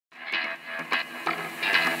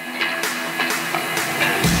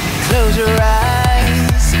close your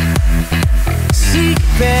eyes, seek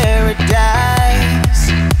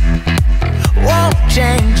paradise, won't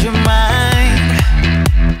change your mind,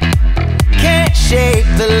 can't shape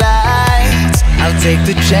the lights, I'll take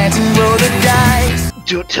the chance and roll the dice.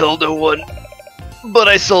 Don't tell no one, but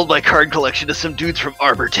I sold my card collection to some dudes from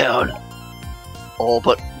Arbortown. All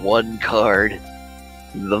but one card,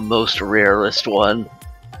 the most rarest one.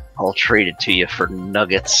 I'll trade it to you for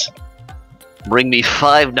nuggets. Bring me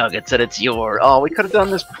 5 nuggets and it's yours. Oh, we could have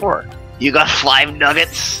done this before. You got 5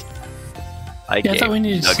 nuggets? I thought we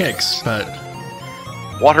needed nuggets. 6, but...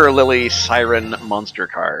 Water Lily Siren Monster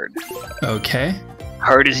card. Okay.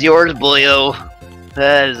 Card is yours, boyo.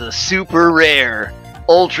 That is a super rare,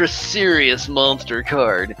 ultra serious monster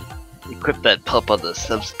card. Equip that pup on the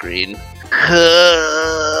subscreen.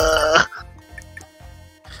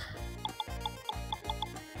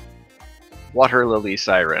 Water Lily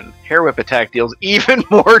Siren. Hair Whip attack deals even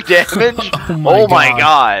more damage? Oh my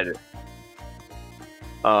god.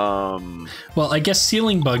 Well, I guess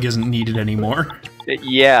Ceiling Bug isn't needed anymore.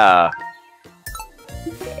 Yeah.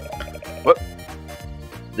 What?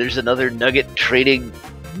 There's another nugget trading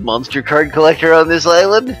monster card collector on this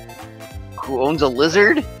island? Who owns a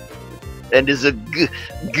lizard? And is a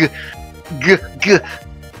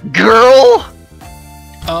girl?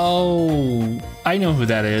 Oh, I know who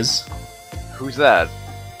that is. Who's that?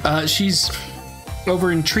 She's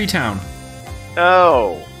over in Tree Town.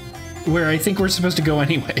 Oh. Where I think we're supposed to go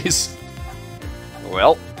anyways.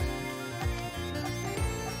 Well.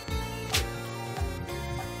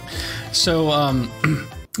 So,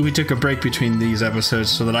 we took a break between these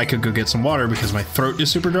episodes so that I could go get some water because my throat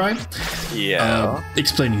is super dry. Yeah.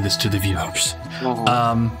 Explaining this to the viewers.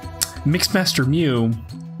 Mixmaster Mew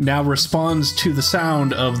now responds to the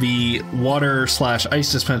sound of the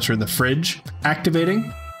water/ice dispenser in the fridge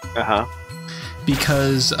activating.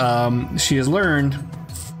 Because she has learned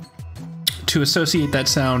to associate that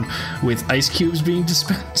sound with ice cubes being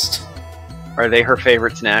dispensed. Are they her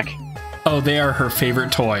favorite snack? Oh, they are her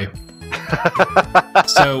favorite toy.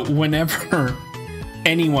 So whenever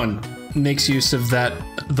anyone makes use of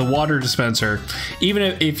the water dispenser,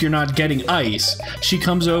 even if you're not getting ice, she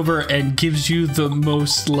comes over and gives you the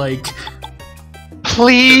most, like...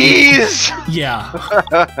 Please! Yeah.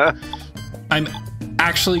 I'm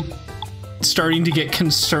actually starting to get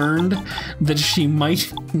concerned that she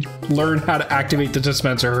might learn how to activate the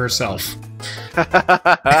dispenser herself.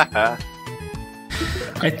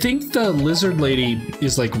 I think the lizard lady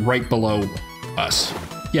is, like, right below us.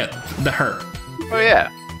 Yeah, her. Oh, yeah.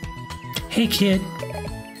 Hey, kid.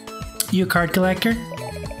 You a card collector?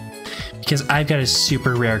 Because I've got a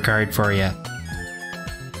super rare card for you.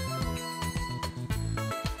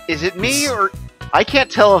 Is it me, or... I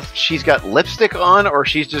can't tell if she's got lipstick on, or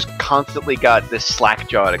she's just constantly got this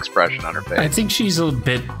slack-jawed expression on her face. I think she's a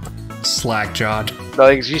bit slack-jawed.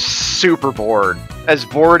 Like, she's super bored. As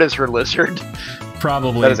bored as her lizard.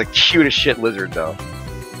 Probably. That is a cute as shit lizard, though.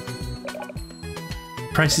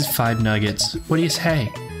 Price is 5 nuggets. What do you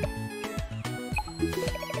say?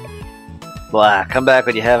 Blah, come back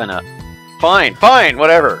when you have enough. Fine, fine,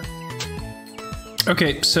 whatever.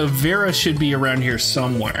 Okay, so Vera should be around here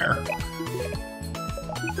somewhere.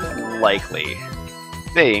 Likely.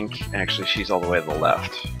 Think. Actually, she's all the way to the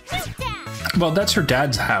left. Well, that's her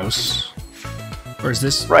dad's house. Or is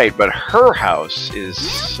this... Right, but her house is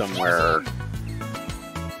somewhere...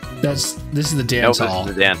 This is the dance hall. Nope,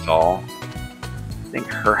 this is the dance hall. I think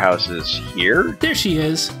her house is here? There she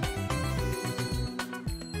is.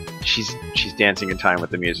 She's dancing in time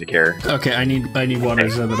with the music here. Okay, I need water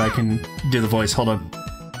so that I can do the voice. Hold on.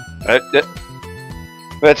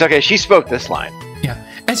 That's okay, she spoke this line. Yeah.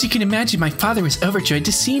 As you can imagine, my father was overjoyed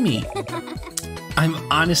to see me. I've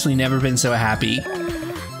honestly never been so happy.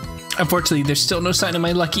 Unfortunately, there's still no sign of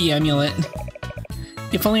my lucky amulet.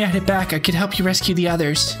 If only I had it back, I could help you rescue the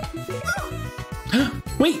others.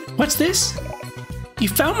 Wait, what's this? You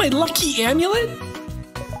found my lucky amulet?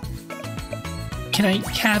 Can I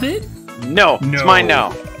have it? No, it's mine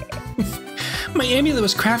now. My amulet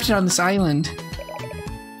was crafted on this island.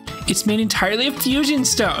 It's made entirely of fusion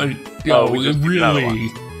stone. Oh, really?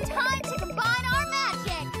 Time to combine our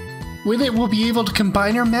magic. With it, we'll be able to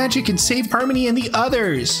combine our magic and save Harmony and the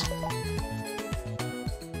others.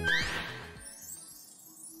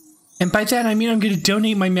 And by that, I mean I'm going to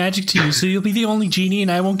donate my magic to you, so you'll be the only genie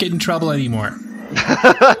and I won't get in trouble anymore.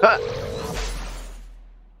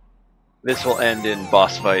 This will end in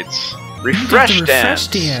boss fights. Refresh dance! Refresh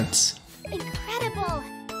dance! Incredible.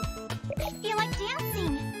 I feel like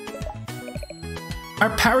dancing. Our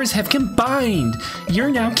powers have combined. You're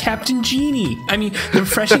now Captain Genie. I mean, the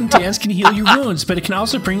refreshing dance can heal your wounds, but it can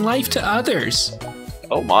also bring life to others.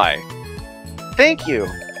 Oh my. Thank you.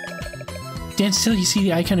 Dance till you see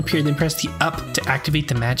the icon appear, then press the up to activate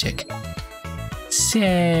the magic.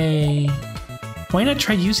 Say, why not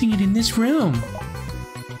try using it in this room?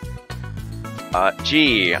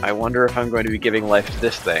 Gee, I wonder if I'm going to be giving life to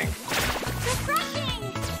this thing.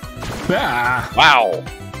 Ah. Wow.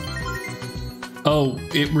 Oh,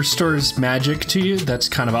 it restores magic to you? That's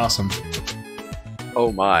kind of awesome.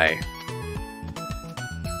 Oh my.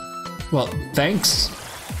 Well, thanks.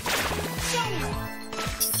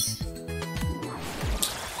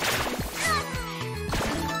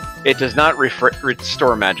 It does not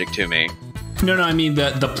restore magic to me. No, I mean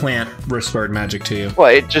the plant restored magic to you. Well,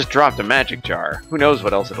 it just dropped a magic jar. Who knows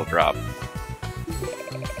what else it'll drop?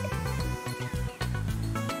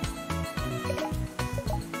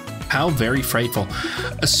 How very frightful.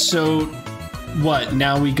 So, what?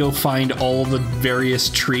 Now we go find all the various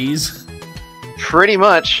trees? Pretty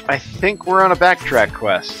much. I think we're on a backtrack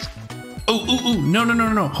quest. Oh,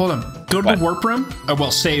 no. Hold on. Go to What? the warp room. Oh,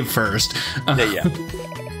 well, save first. Yeah.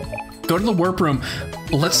 Go to the warp room.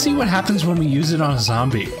 Let's see what happens when we use it on a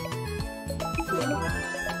zombie.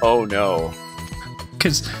 Oh no.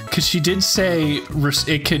 Because she did say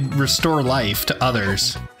it could restore life to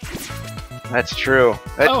others. That's true.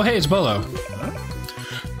 Oh, hey, it's Bolo.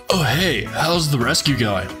 Oh, hey, how's the rescue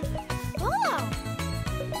going?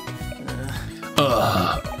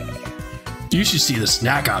 You should see the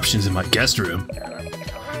snack options in my guest room.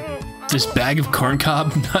 This bag of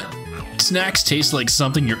corncob nut snacks taste like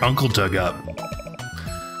something your uncle dug up.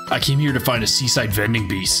 I came here to find a seaside vending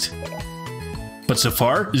beast. But so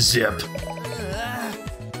far, zip.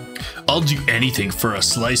 I'll do anything for a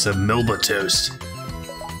slice of Melba toast.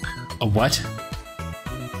 A what?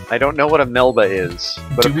 I don't know what a Melba is,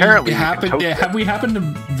 but apparently have we happened to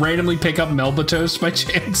randomly pick up Melba toast by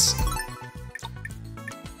chance?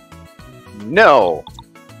 No.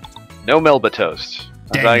 No Melba toast.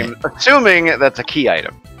 Dang I'm assuming that's a key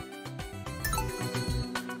item.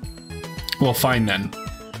 Well, fine then.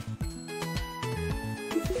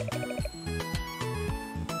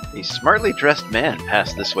 A smartly dressed man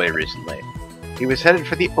passed this way recently. He was headed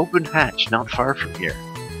for the open hatch not far from here.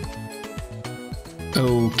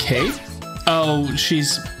 Okay. Oh,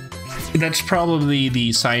 that's probably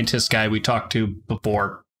the scientist guy we talked to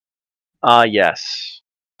before. Yes.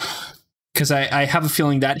 Because I have a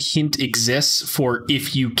feeling that hint exists for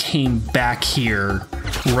if you came back here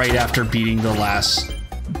right after beating the last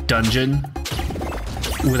dungeon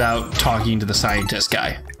without talking to the scientist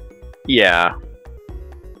guy. Yeah.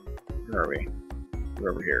 Where are we?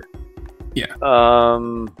 We're over here. Yeah.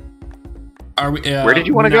 Are we? Where did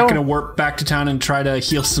you want to go? Not going to warp back to town and try to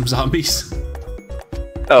heal some zombies.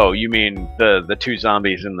 Oh, you mean the two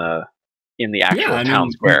zombies in the actual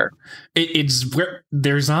town square? It's where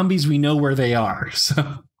they're zombies. We know where they are.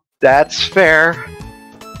 So that's fair.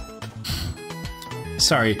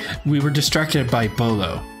 Sorry, we were distracted by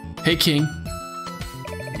Bolo. Hey, King.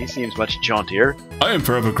 He seems much jauntier. I am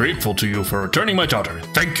forever grateful to you for returning my daughter.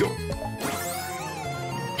 Thank you.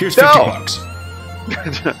 Here's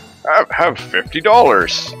 $50. Have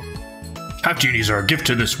 $50. Half-genies are a gift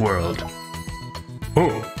to this world.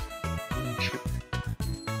 Oh.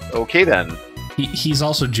 Okay then. He's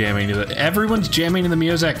also jamming to the... Everyone's jamming to the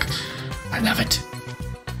music. I love it.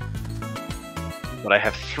 But I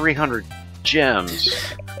have 300 gems,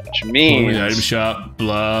 which means... Only item shop,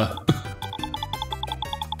 blah.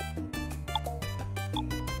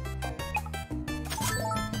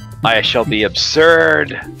 I shall be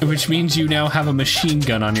absurd. Which means you now have a machine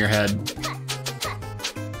gun on your head.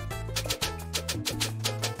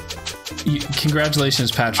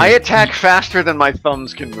 Congratulations, Patrick. I attack faster than my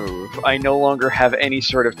thumbs can move. I no longer have any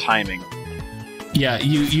sort of timing. Yeah,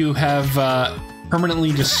 you have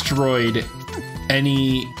permanently destroyed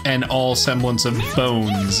any and all semblance of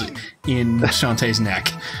bones in Shantae's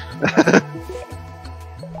neck.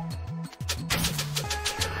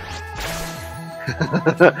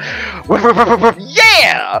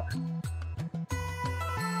 Yeah!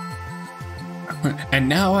 And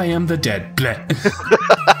now I am the dead. Bleh.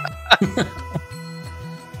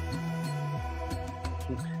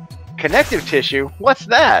 Connective tissue? What's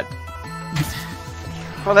that?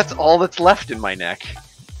 Well, that's all that's left in my neck.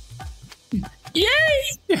 Yay!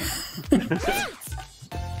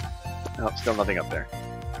 Oh, still nothing up there.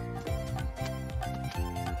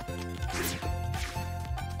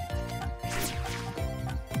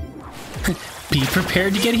 Be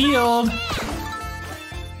prepared to get healed.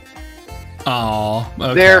 Oh,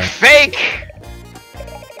 okay. They're fake!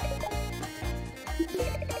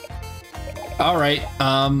 All right.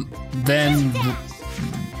 Then.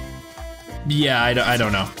 Yeah, I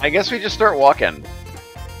don't know. I guess we just start walking.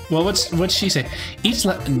 Well, what's she say? Each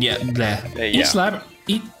labyrinth.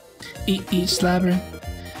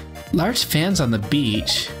 Large fans on the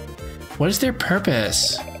beach. What is their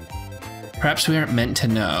purpose? Perhaps we aren't meant to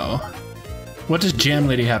know. What does Jam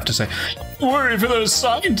Lady have to say? Worry for those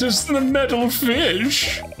scientists and the metal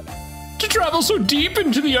fish. To travel so deep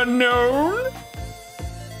into the unknown.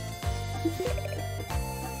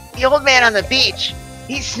 The old man on the beach,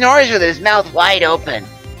 he snores with his mouth wide open.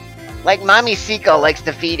 Like Mommy Seiko likes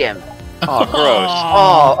to feed him. Oh, gross.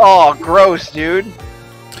 Oh, gross, dude.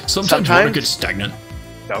 Sometimes water gets stagnant.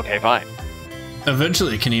 Okay, fine.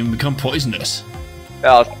 Eventually, it can even become poisonous.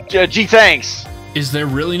 Oh, gee, thanks. Is there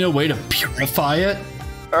really no way to purify it?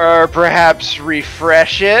 Or perhaps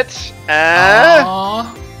refresh it?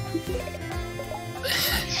 Aww.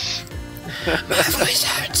 My voice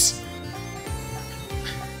hurts.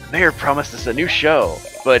 Mayor promised us a new show,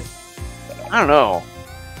 but I don't know.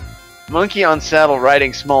 Monkey on saddle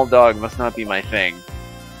riding small dog must not be my thing.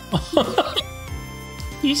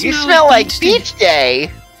 You smell like beach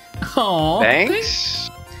day. Aww. Thanks?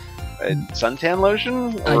 Suntan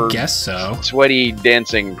lotion? Or I guess so. Sweaty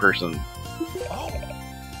dancing person?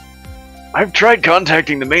 I've tried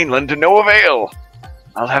contacting the mainland to no avail.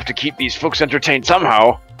 I'll have to keep these folks entertained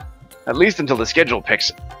somehow. At least until the schedule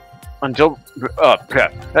picks...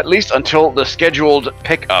 at least until the scheduled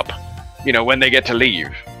pickup. You know, when they get to leave.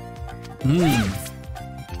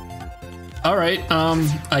 Alright,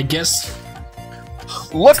 I guess...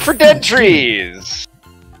 Look for dead trees!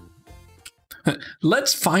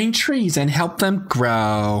 Let's find trees and help them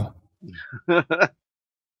grow.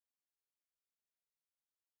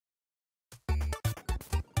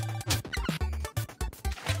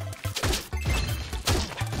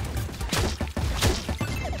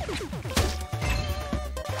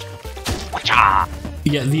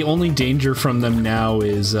 Yeah, the only danger from them now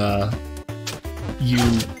is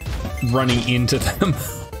you running into them.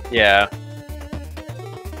 Yeah.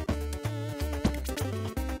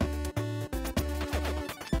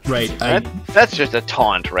 Right. That's just a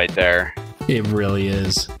taunt right there. It really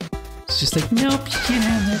is. It's just like, nope, you can't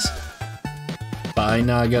have this. Bye,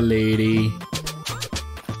 Naga Lady.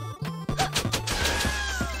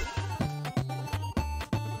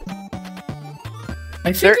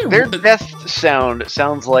 I think their death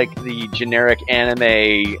sounds like the generic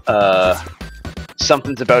anime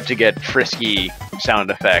something's about to get frisky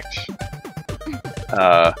sound effect.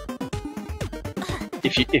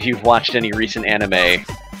 If you've watched any recent anime,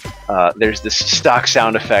 there's this stock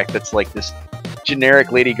sound effect that's like this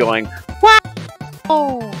generic lady going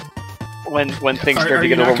wow when things start to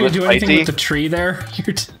get a little bit spicy. Are you not going to do anything with the tree there?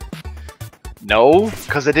 No,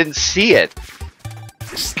 because I didn't see it.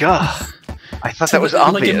 God. I thought that was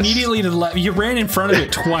obvious. Like immediately to the left, you ran in front of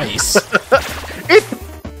it twice. It's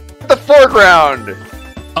the foreground.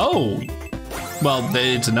 Oh, well,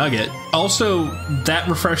 it's a nugget. Also, that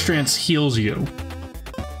refreshment heals you.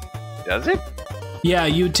 Does it? Yeah,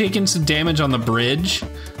 you had taken some damage on the bridge,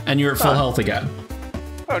 and you're at full health again.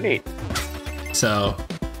 Oh, neat. So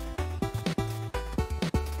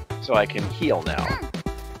I can heal now.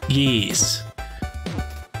 Yes.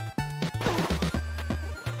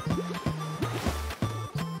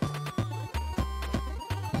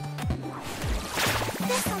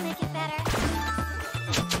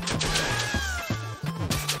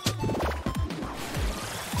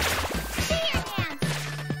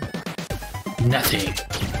 Nothing.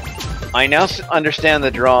 I now understand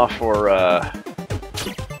the draw for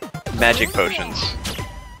magic potions.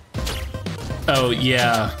 Oh,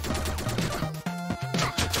 yeah.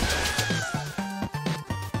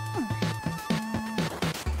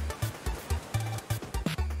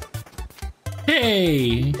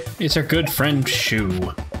 Hey, it's our good friend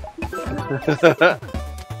Shu.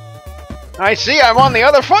 I see, I'm on the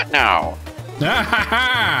other foot now.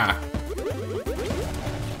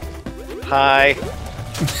 Hi.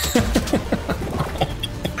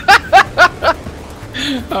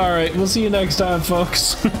 Alright, we'll see you next time,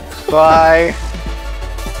 folks. Bye.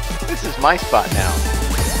 This is my spot now.